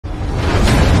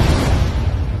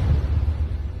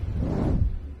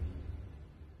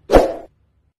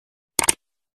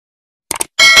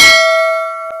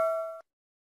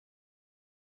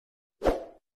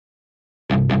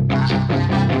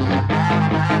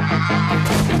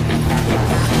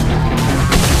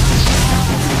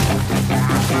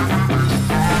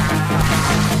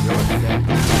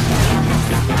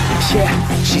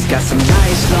got some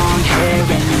nice long hair,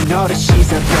 and you know that she's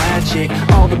a bad chick.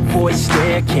 All the boys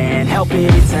stare, can't help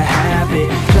it, it's a habit.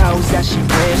 Clothes that she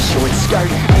wears, short skirt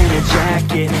and a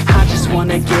jacket. I just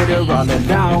wanna get her all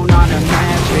alone on a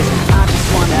mattress. I just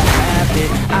wanna have it,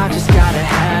 I just gotta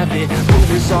have it.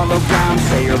 Movers all around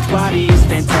say her body is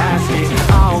fantastic.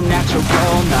 All natural,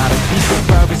 not a piece of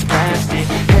fur is plastic.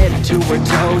 Head to her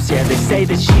toes, yeah, they say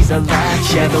that she's a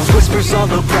latch. Yeah, the whispers all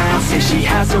around say she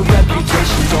has a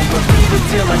reputation. Don't believe it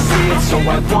till I see it, so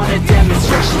I want a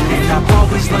demonstration. And I've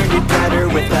always learned it better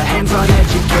with a hands-on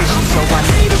education. So I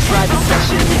need a private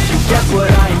session if you get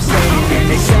what I am saying. And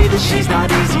they say that she's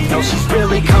not easy, no, she's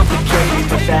really complicated,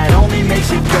 but that only makes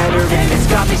it better, and it's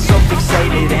got me so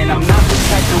fixated. And I'm not the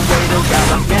type to wait around,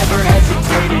 I've never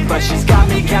hesitated, but she's got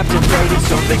me captivated,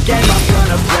 so the game, I'm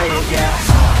gonna play it, yeah.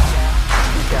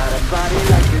 She got a body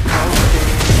like a coaster,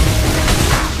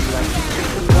 she likes to keep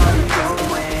the party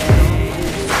going.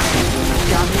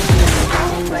 Got me feeling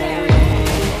lonely,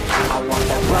 I want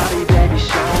that body, baby,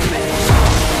 show me.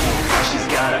 She's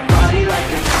got a body like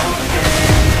a coaster,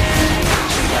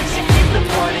 she likes to keep the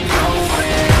party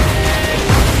going.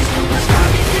 These rumors got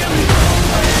me feeling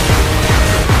lonely,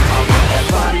 I want that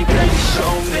body, baby,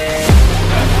 show me.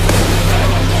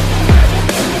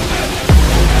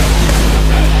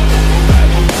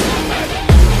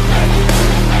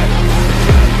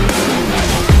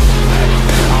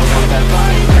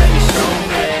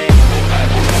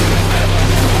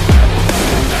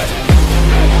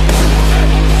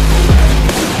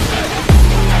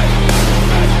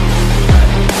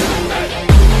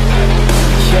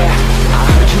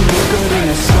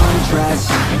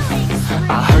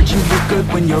 I heard you look good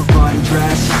when you're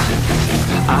undressed.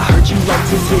 I heard you like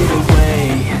to get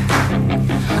away.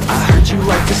 I heard you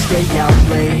like to stay out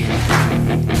late.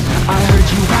 I heard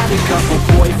you had a couple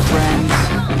boyfriends.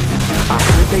 I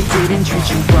heard they didn't treat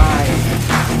you right.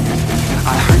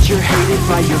 I heard you're hated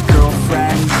by your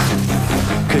girlfriends,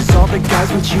 cause all the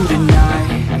guys want you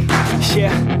tonight.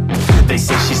 Yeah, they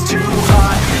say she's too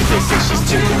hot, they say she's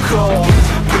too cold.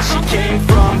 Where she came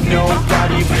from,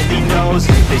 nobody really knows.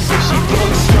 They say she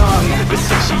looks young, but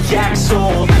say she acts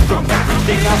old. From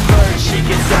everything I've heard, she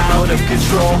gets out of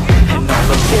control. And all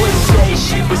the boys say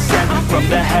she was sent from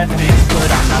the heavens,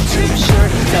 but I'm not too sure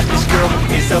that this girl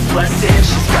is a blessing.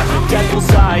 She's got the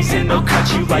devil's eyes and they'll cut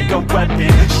you like a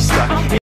weapon. She's stuck